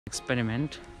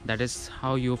experiment. That is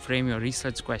how you frame your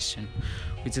research question,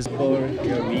 which is for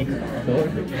your week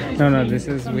 4? no, this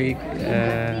is week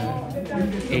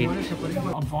 8.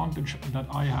 Advantage that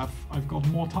I've got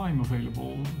more time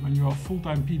available. When you're a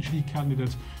full-time PhD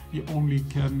candidate, you only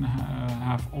can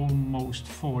have almost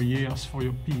 4 years for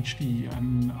your PhD,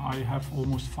 and I have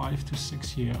almost 5 to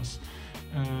 6 years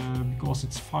because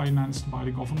it's financed by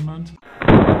the government.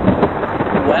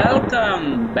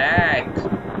 Welcome back.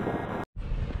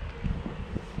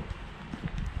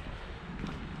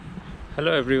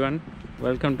 Hello everyone,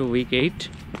 welcome to week 8.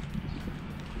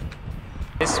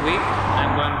 This week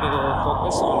I'm going to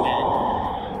focus on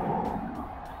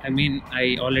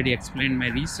I already explained my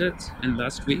research in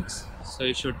last week's, so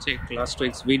you should check last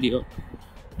week's video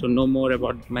to know more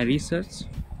about my research.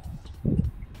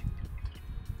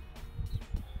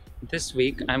 This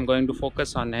week I'm going to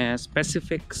focus on a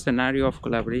specific scenario of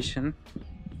collaboration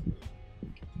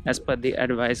as per the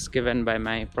advice given by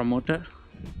my promoter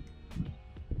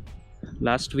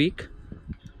last week.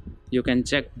 You can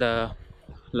check the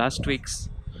last week's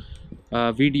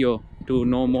video to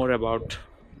know more about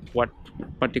what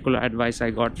particular advice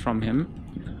I got from him.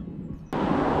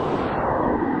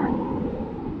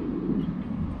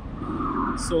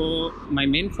 So my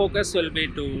main focus will be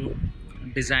to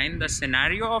design the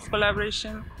scenario of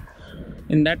collaboration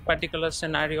in that particular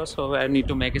scenario. So I need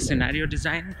to make a scenario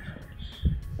design.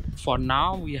 For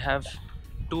now we have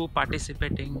 2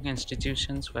 participating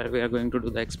institutions where we are going to do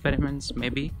the experiments.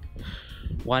 Maybe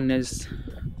one is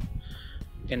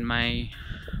in my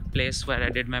place where I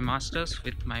did my masters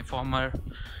with my former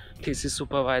thesis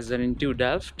supervisor in TU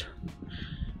Delft,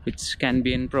 which can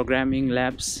be in programming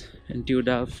labs in TU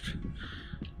Delft,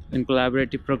 in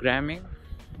collaborative programming,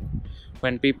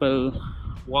 when people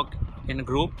work in a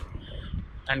group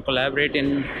and collaborate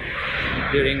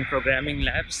during programming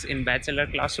labs in bachelor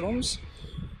classrooms,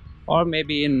 or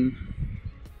maybe in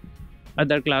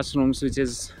other classrooms which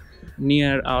is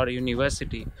near our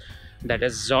university, that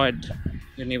is Zoid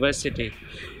University,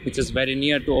 which is very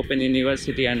near to Open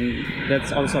University, and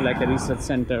that's also like a research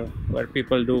center where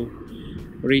people do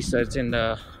research in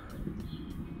the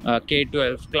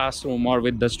K-12 classroom or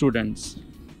with the students.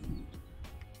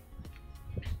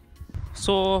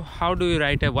 So how do you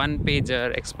write a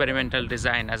one-pager experimental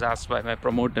design as asked by my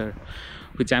promoter,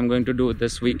 which I'm going to do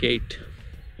this week 8.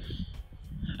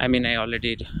 I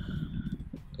already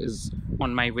is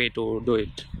on my way to do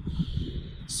it.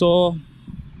 So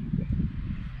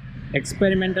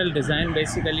experimental design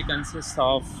basically consists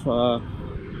of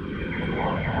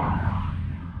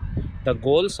the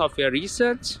goals of your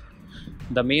research,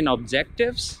 the main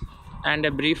objectives, and a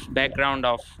brief background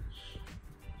of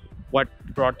what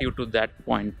brought you to that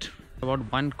point.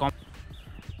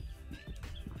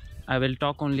 I will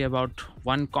talk only about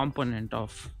one component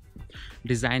of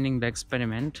designing the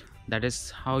experiment, that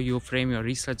is how you frame your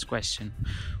research question,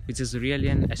 which is really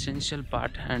an essential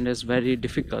part and is very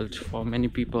difficult for many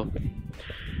people.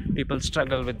 People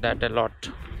struggle with that a lot.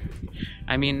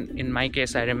 In my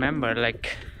case, I remember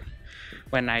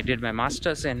when I did my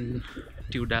masters in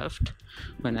TU Delft,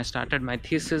 when I started my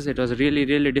thesis, it was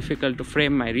really difficult to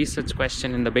frame my research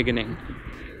question in the beginning.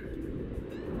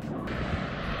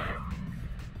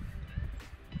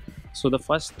 So the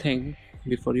first thing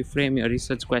before you frame your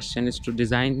research question is to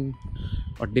design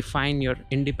or define your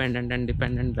independent and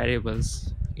dependent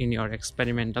variables in your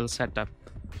experimental setup.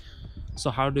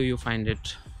 So how do you find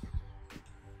it?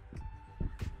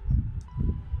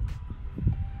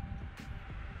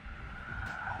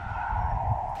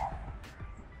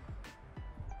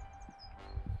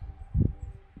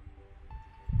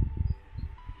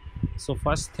 So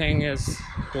first thing is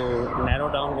to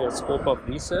narrow down your scope of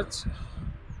research.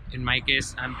 In my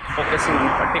case, I'm focusing on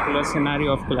a particular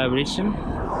scenario of collaboration.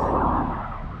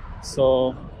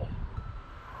 So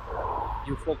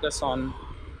you focus on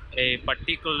a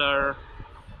particular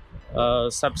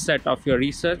subset of your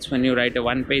research when you write a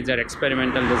one-pager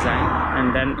experimental design,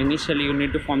 and then initially you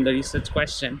need to form the research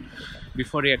question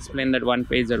before you explain that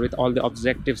one-pager with all the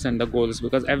objectives and the goals,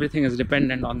 because everything is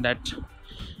dependent on that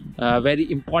very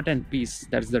important piece,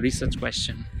 that's the research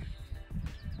question.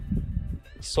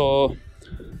 So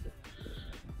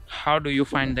how do you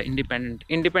find the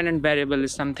independent variable?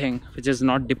 Is something which is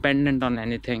not dependent on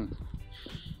anything.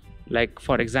 Like,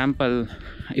 for example,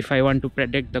 if I want to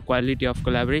predict the quality of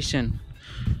collaboration,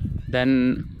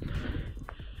 then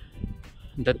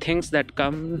the things that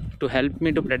come to help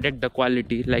me to predict the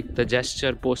quality, like the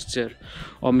gesture, posture,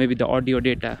 or maybe the audio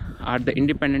data, are the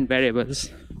independent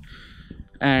variables,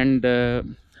 and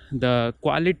the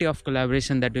quality of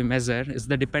collaboration that we measure is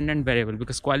the dependent variable,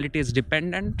 because quality is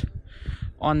dependent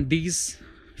on these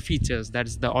features,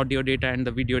 that's the audio data and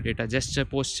the video data, gesture,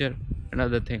 posture and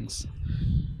other things.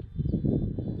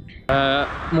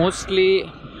 Mostly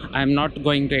I'm not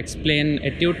going to explain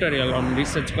a tutorial on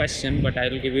research question, but I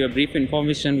will give you a brief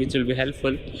information which will be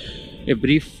helpful, a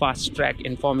brief fast track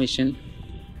information.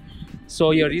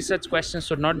 So your research question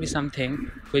should not be something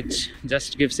which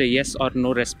just gives a yes or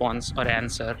no response or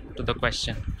answer to the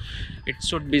question. It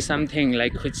should be something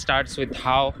like which starts with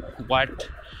how, what,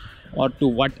 or to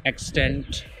what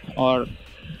extent, or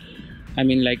I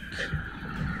mean like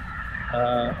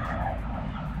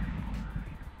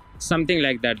something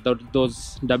like that,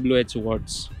 those WH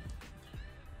words.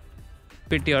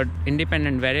 Put your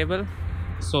independent variable.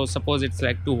 So suppose it's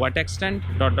like to what extent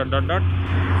dot dot dot dot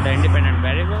the independent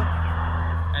variable,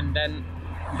 and then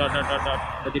dot dot dot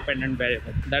dot the dependent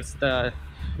variable. That's the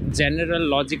general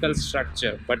logical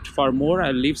structure, but for more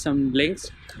I'll leave some links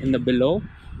in the below,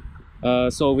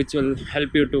 so which will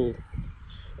help you to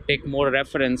take more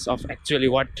reference of actually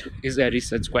what is a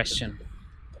research question.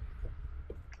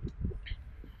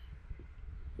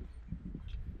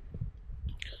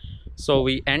 So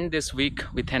we end this week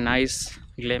with a nice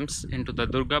glimpse into the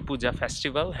Durga Puja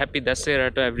festival. Happy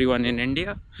Dussehra to everyone in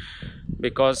India,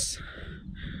 because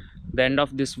the end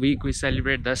of this week we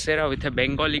celebrate Dussehra with a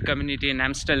Bengali community in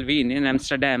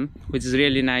Amsterdam, which is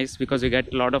really nice because we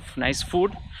get a lot of nice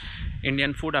food,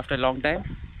 Indian food after a long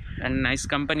time, and nice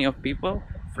company of people,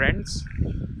 friends.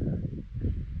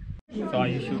 So are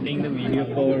you shooting the video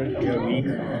for your week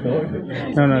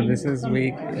 4? No, this is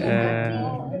week 8.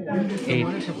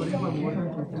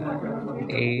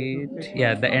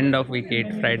 Yeah, the end of week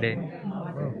 8, Friday.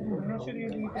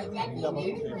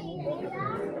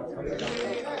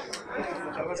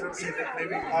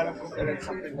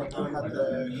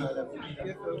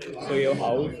 So your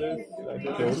house is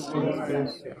like close to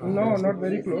this? No, not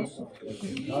very close.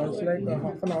 It's like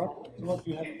half an hour.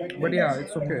 But yeah,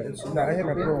 it's okay. It's the I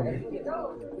metro only.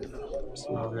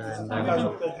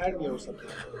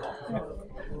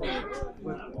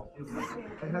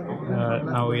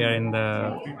 Now we are in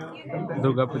the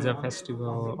Durga Puja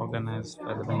festival organized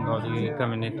by the Bengali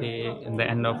community in the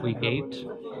end of week 8,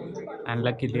 and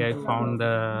luckily I found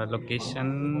the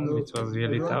location, which was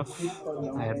really tough.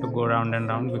 I had to go round and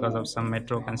round because of some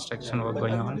metro construction work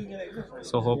going on.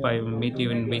 So hope I will meet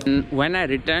you in week. When I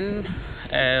return,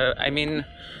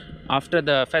 after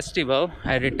the festival,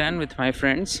 I return with my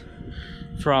friends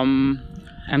from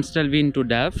Amsterdam to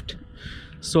Delft.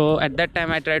 So at that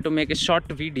time I try to make a short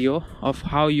video of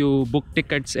how you book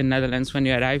tickets in Netherlands when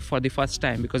you arrive for the first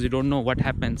time, because you don't know what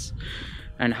happens,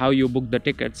 and how you book the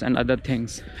tickets and other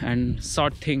things, and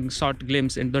short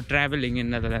glimpse into traveling in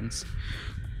Netherlands,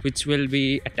 which will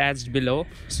be attached below.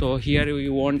 So here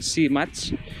you won't see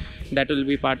much. That will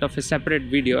be part of a separate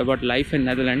video about life in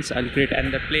Netherlands. I'll create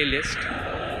another playlist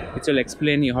which will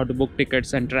explain you how to book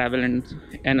tickets and travel and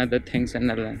other things in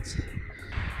Netherlands.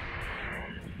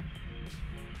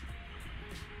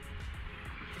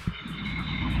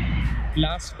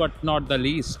 Last but not the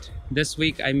least, this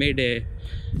week I made a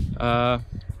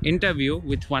interview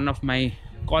with one of my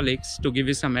colleagues to give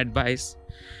you some advice.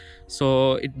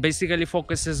 So it basically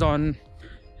focuses on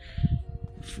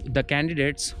the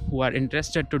candidates who are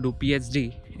interested to do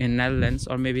PhD in Netherlands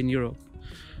or maybe in Europe,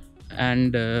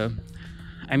 and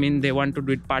they want to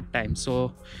do it part-time.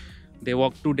 So they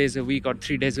work 2 days a week or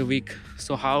 3 days a week.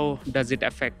 So how does it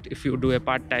affect if you do a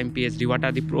part-time PhD? What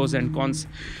are the pros and cons,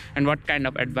 and what kind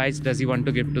of advice does he want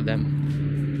to give to them?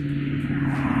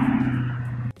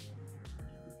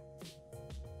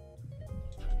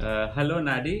 Hello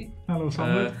Nardie. Hello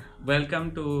Sambit.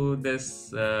 Welcome to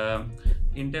this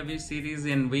interview series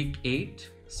in week 8.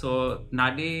 So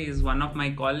Nardie is one of my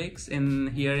colleagues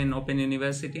here in Open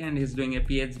University, and he's doing a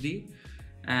PhD.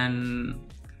 And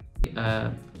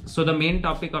so the main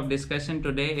topic of discussion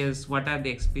today is what are the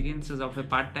experiences of a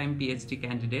part-time PhD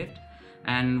candidate,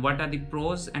 and what are the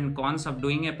pros and cons of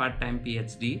doing a part-time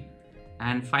PhD.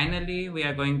 And finally, we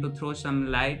are going to throw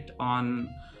some light on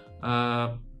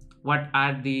what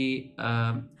are the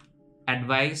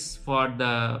advice for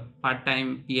the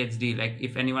part-time PhD. Like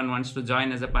if anyone wants to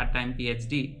join as a part-time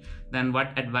PhD, then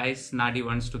what advice Nardie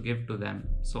wants to give to them.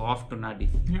 So off to Nardie.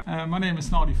 Yeah, my name is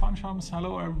Nardie Fanchamps.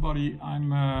 Hello everybody.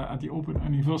 I'm at the Open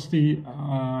University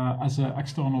as an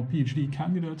external PhD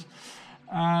candidate.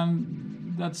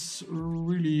 And that's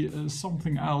really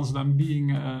something else than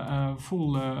being a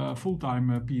full-time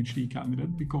PhD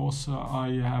candidate, because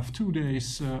I have 2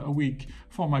 days a week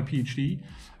for my PhD,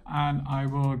 and I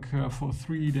work for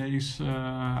 3 days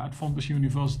at Fontys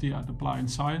University at Applied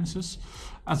Sciences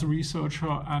as a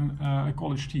researcher and a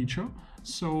college teacher.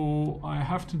 So I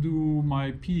have to do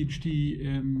my PhD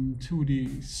in 2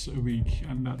 days a week,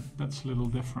 and that's a little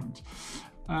different.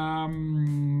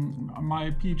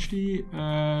 My PhD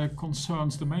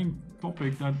concerns the main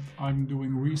topic that I'm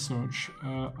doing research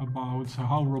about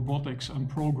how robotics and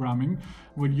programming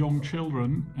with young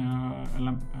children,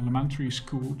 elementary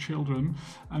school children,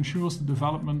 ensures the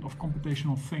development of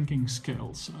computational thinking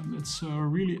skills. And it's a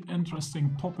really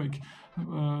interesting topic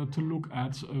to look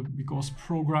at because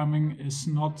programming is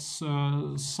not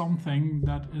something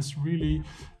that is really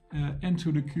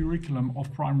into the curriculum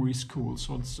of primary school,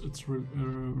 so it's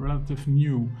relative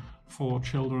new for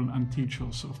children and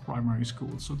teachers of primary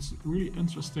school. So it's really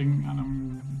interesting, and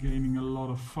I'm gaining a lot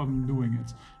of fun doing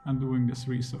it and doing this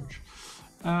research.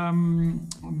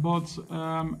 But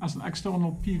as an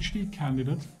external PhD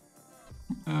candidate,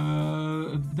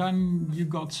 then you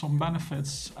got some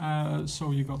benefits,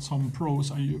 so you got some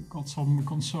pros and you got some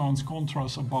concerns,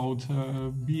 contras about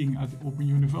being at Open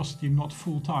University not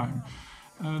full-time.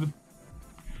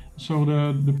 So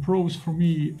the pros for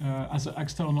me as an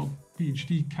external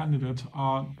PhD candidate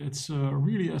are it's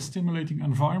really a stimulating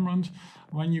environment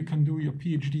when you can do your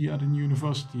PhD at a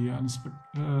university, and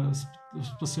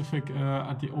specific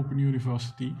at the Open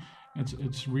University.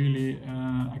 It's really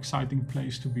an exciting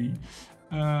place to be.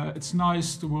 It's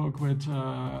nice to work with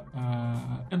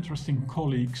interesting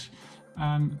colleagues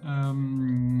and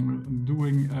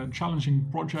doing challenging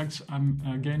projects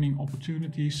and gaining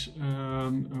opportunities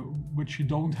which you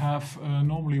don't have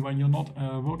normally when you're not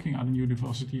working at a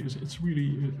university. It's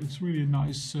really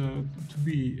nice to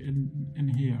be in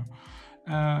here.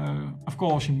 Of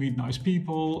course, you meet nice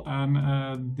people, and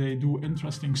they do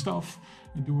interesting stuff,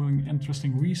 doing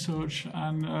interesting research,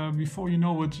 and before you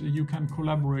know it, you can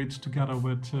collaborate together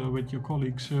with your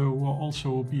colleagues who are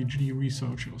also PhD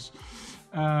researchers.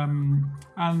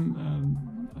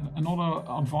 Another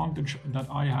advantage that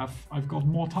I have, I've got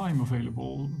more time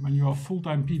available. When you're a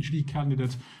full-time PhD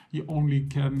candidate, you only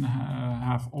can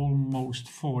have almost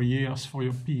 4 years for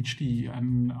your PhD,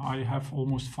 and I have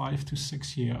almost 5 to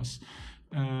 6 years.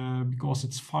 Because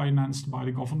it's financed by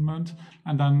the government,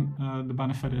 and then the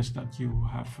benefit is that you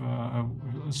have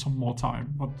some more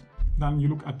time. But then you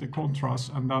look at the contrasts,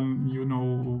 and then you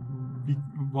know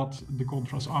what the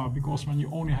contrasts are, because when you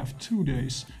only have 2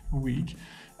 days a week,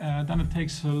 then it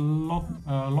takes a lot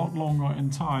longer in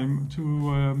time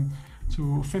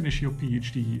to finish your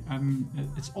PhD, and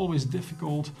it's always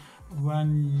difficult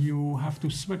when you have to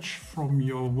switch from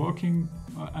your working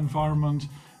environment,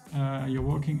 your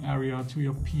working area, to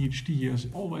your PhD. Is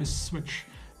always switch,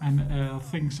 and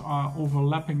things are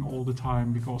overlapping all the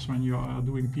time, because when you are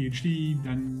doing PhD,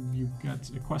 then you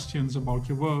get questions about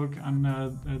your work and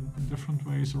different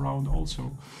ways around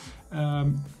also.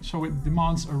 So it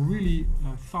demands a really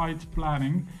tight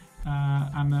planning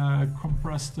and a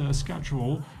compressed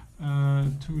schedule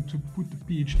to put the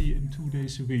PhD in 2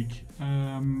 days a week.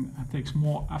 It takes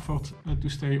more effort to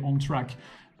stay on track.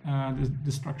 The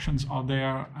distractions are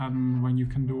there, and when you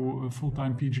can do a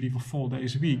full-time PhD for 4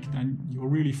 days a week, then you're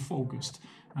really focused.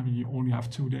 I mean, you only have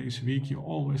 2 days a week, you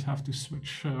always have to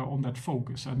switch on that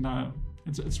focus, and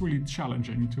it's really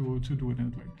challenging to do it in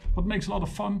that way. But it makes a lot of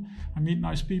fun. I meet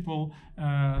nice people.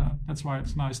 That's why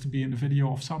it's nice to be in the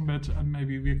video of Sambit, and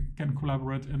maybe we can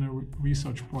collaborate in a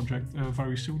research project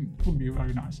very soon. It would be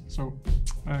very nice. So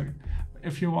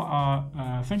if you are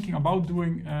thinking about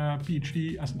doing a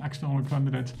PhD as an external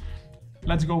candidate,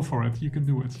 let's go for it. You can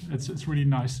do it. It's really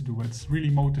nice to do it. It's really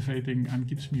motivating and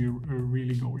keeps me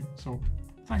really going. So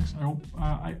thanks. I hope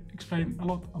I explained a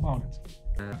lot about it.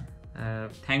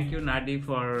 Thank you, Nardie,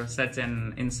 for such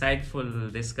an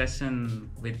insightful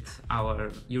discussion with our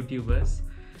YouTubers,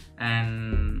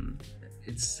 and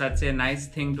it's such a nice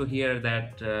thing to hear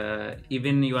that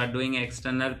even you are doing an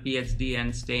external PhD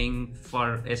and staying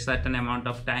for a certain amount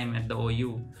of time at the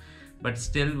OU, but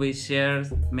still we share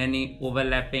many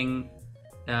overlapping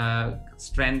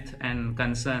strengths and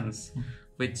concerns,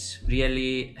 which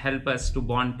really help us to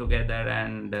bond together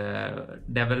and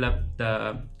develop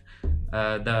the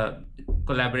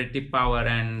collaborative power,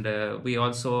 and we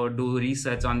also do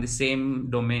research on the same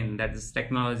domain, that is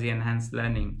technology enhanced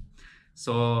learning.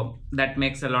 So that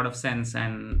makes a lot of sense,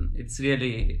 and it's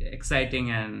really exciting.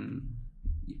 And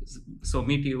so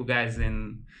meet you guys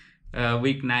in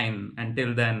week 9.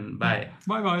 Until then, bye.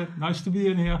 Bye. Nice to be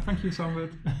in here. Thank you,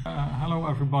 Sambit. Hello,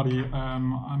 everybody.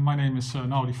 My name is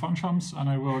Nardie Fanchamps, and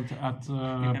I work at...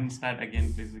 You can start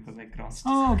again, please, because I crossed.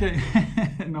 Oh, okay.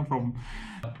 No problem.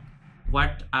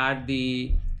 What are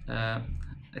the... I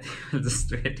think I'll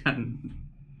just wait and...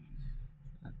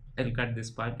 I'll cut this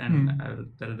part and I'll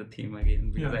tell the theme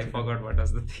again, because I forgot what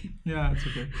was the theme. Yeah, it's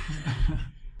okay.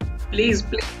 Please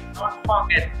don't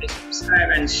forget to subscribe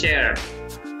and share.